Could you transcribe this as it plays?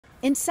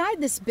Inside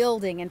this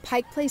building in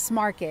Pike Place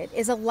Market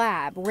is a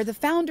lab where the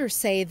founders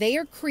say they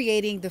are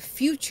creating the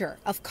future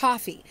of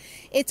coffee.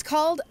 It's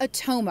called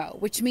Atomo,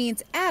 which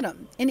means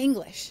atom in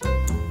English.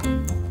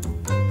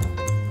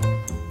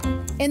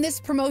 In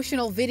this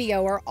promotional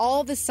video are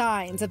all the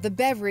signs of the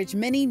beverage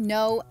many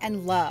know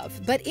and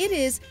love, but it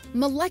is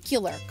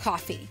molecular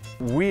coffee.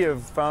 We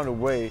have found a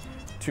way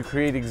to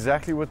create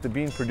exactly what the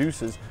bean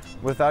produces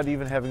without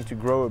even having to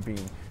grow a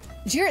bean.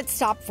 Jarret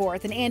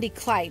Stopforth and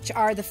Kleitsch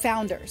are the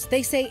founders.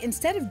 They say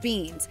instead of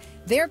beans,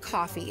 their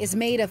coffee is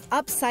made of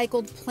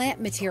upcycled plant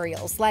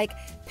materials like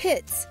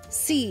pits,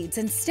 seeds,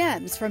 and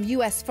stems from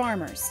U.S.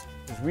 farmers.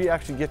 We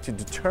actually get to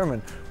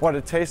determine what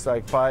it tastes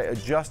like by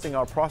adjusting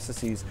our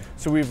processes,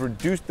 so we've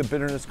reduced the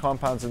bitterness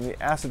compounds and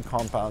the acid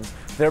compounds,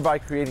 thereby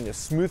creating a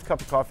smooth cup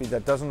of coffee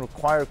that doesn't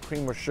require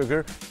cream or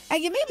sugar.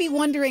 And you may be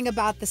wondering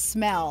about the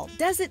smell.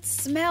 Does it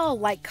smell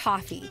like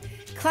coffee?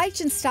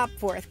 Kleitsch and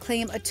Stopforth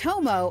claim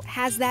Atomo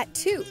has that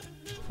too.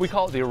 We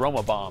call it the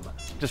aroma bomb,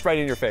 just right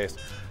in your face.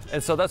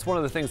 And so that's one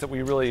of the things that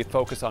we really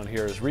focus on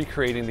here is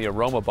recreating the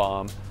aroma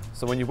bomb.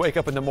 So when you wake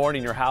up in the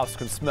morning, your house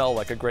can smell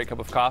like a great cup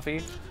of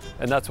coffee,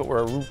 and that's what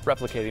we're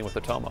replicating with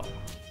Atomo.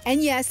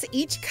 And yes,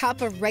 each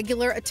cup of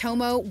regular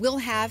Atomo will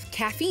have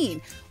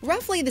caffeine,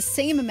 roughly the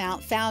same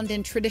amount found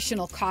in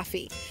traditional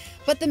coffee.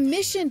 But the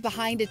mission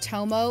behind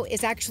Atomo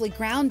is actually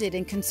grounded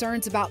in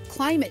concerns about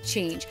climate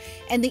change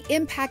and the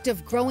impact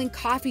of growing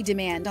coffee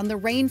demand on the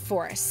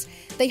rainforests.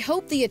 They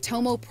hope the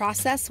Atomo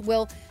process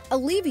will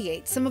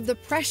alleviate some of the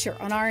pressure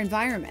on our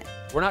environment.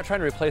 We're not trying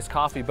to replace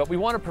coffee, but we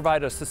want to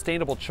provide a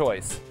sustainable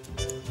choice.